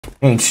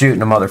You ain't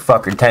shooting a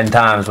motherfucker 10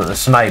 times with a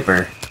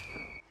sniper.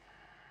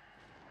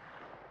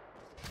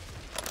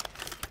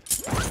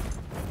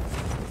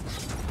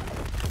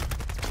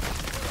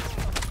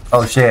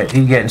 Oh shit,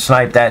 he getting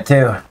sniped at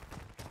too.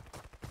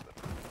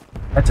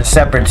 That's a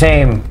separate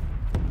team.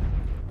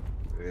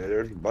 Yeah,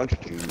 there's a bunch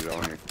of teams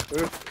on here.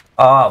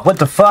 Oh, what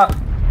the fuck?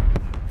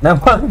 No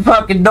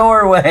motherfucking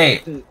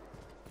doorway.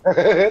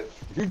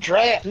 You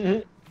trapped.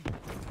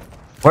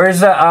 Where's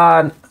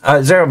the,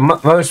 is there a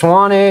most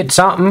wanted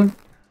something?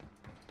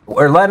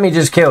 Or let me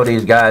just kill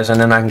these guys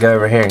and then I can go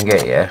over here and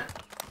get you.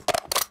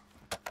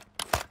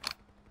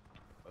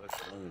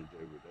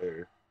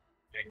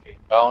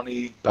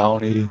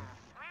 Bounty.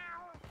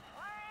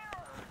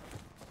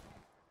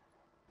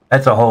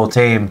 That's a whole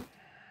team.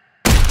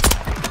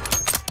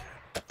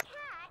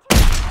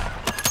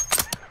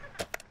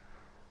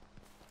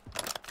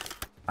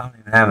 I don't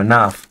even have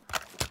enough.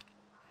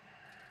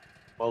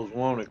 Most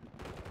wanted.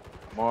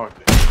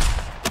 Market.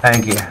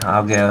 Thank you.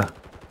 I'll go.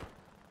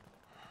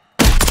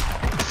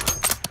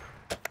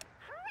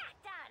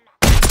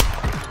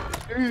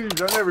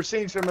 Jeez, I've never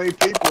seen so many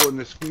people in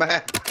this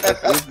map. You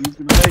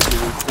can make it.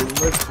 It's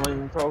pretty much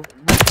playing across the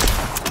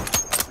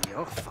map.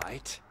 Your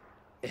fight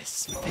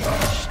is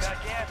finished.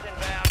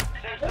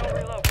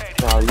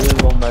 Nah, you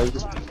ain't gonna make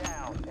it.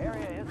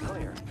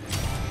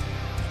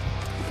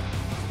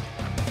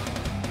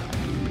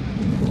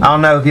 I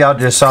don't know if y'all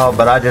just saw,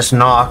 but I just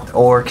knocked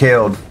or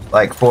killed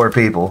like 4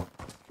 people.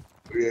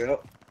 Yeah,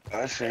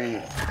 I seen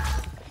it.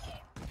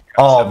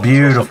 All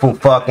beautiful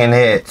fucking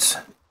hits.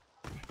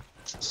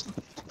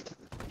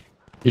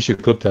 You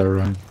should clip that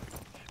around.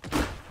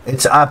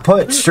 I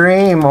put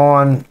stream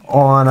on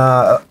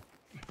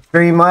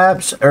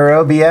Streamlabs or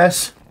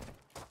OBS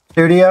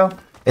Studio.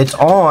 It's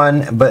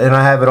on, but then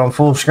I have it on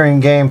full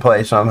screen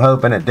gameplay, so I'm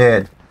hoping it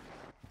did.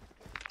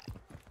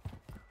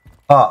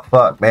 Oh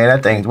fuck, man,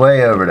 that thing's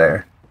way over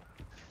there.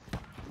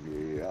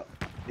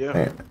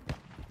 Yeah.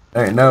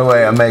 Ain't no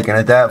way I'm making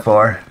it that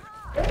far.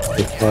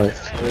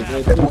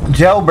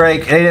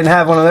 Jailbreak, they didn't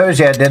have one of those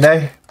yet, did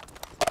they?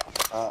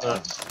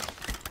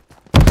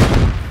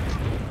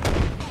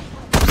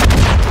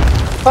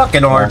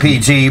 Fucking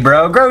RPG,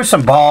 bro. Grow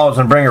some balls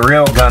and bring a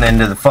real gun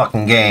into the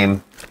fucking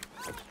game.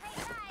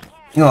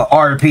 You know,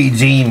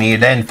 RPG me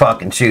and then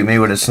fucking shoot me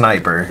with a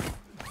sniper.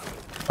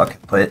 Fucking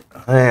put.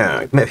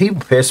 Man,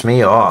 people piss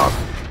me off.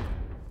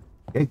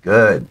 Get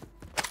good.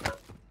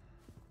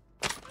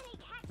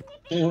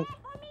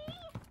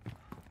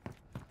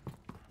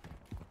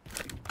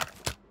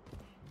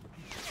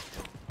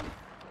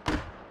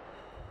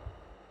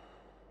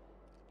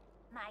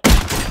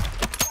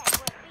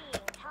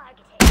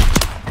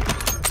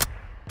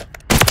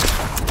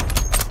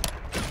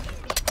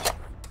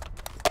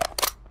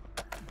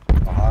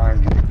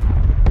 Behind you.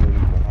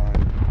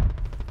 Behind.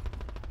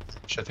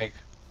 I think.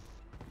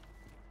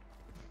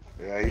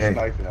 Yeah, he's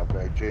sniping up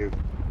there too.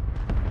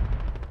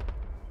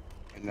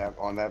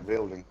 On that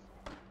building.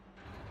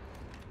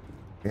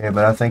 Yeah,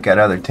 but I think that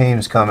other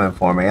team's coming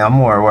for me. I'm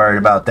more worried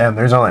about them.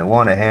 There's only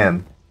one of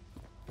him.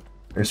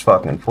 There's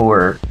fucking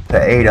 4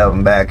 to 8 of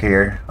them back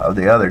here of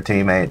the other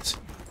teammates.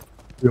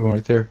 You're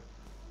right there.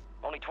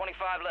 Only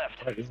 25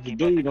 left. The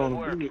dude on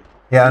the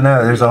Yeah, I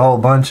know. There's a whole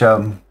bunch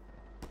of them.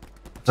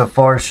 It's a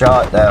far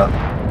shot, though.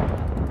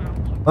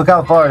 Look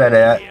how far that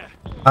at.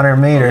 100 Let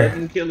meter.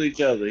 them kill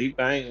each other. He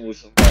banging with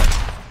somebody.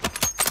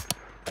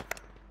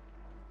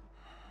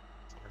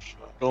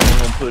 Going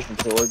on pushing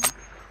towards you.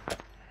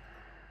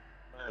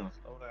 Man,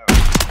 slow down.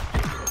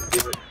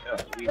 Give it.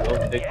 We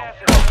over there.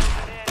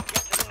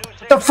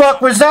 What the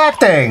fuck was that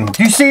thing?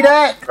 Do you see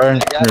that?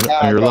 Turn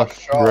on your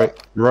left,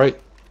 right.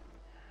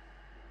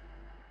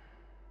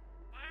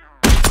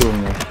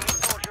 Boom.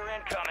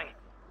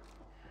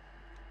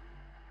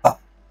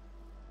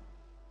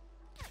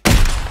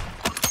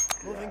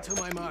 Moving to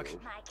my mark.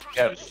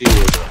 Got a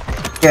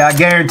shield. Yeah, I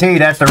guarantee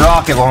that's the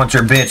rocket launcher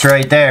bitch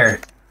right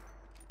there.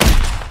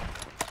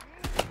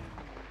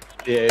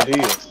 Yeah, it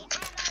is.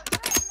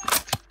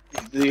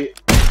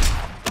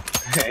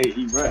 Hey,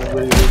 he running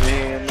with it in the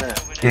hand now.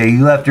 Yeah,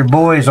 you left your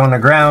boys on the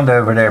ground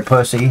over there,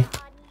 pussy.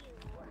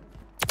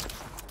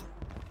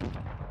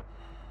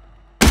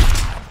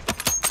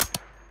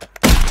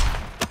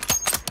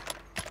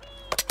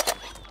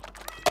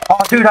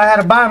 Oh, dude, I had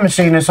a buy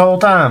machine this whole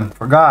time.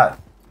 Forgot.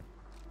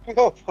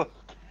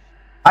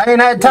 I ain't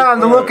had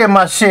time to look at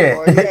my shit.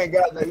 Well,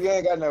 you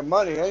ain't got no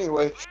money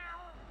anyway.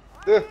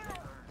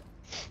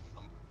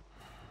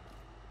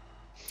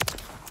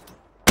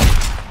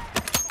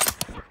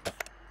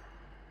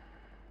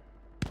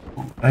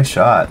 Nice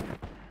shot.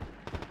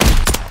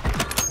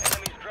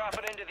 Enemies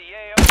dropping into the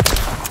AO.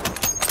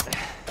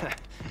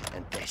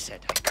 And they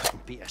said I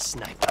couldn't be a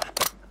sniper.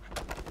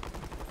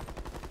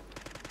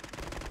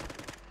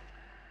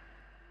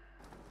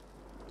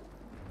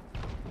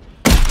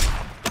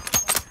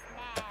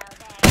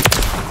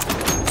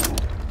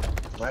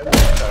 Might have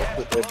to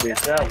put that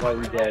bitch out while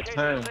we got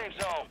time.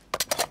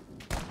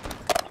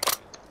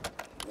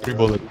 Free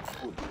bullet.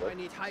 I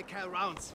need high cal rounds.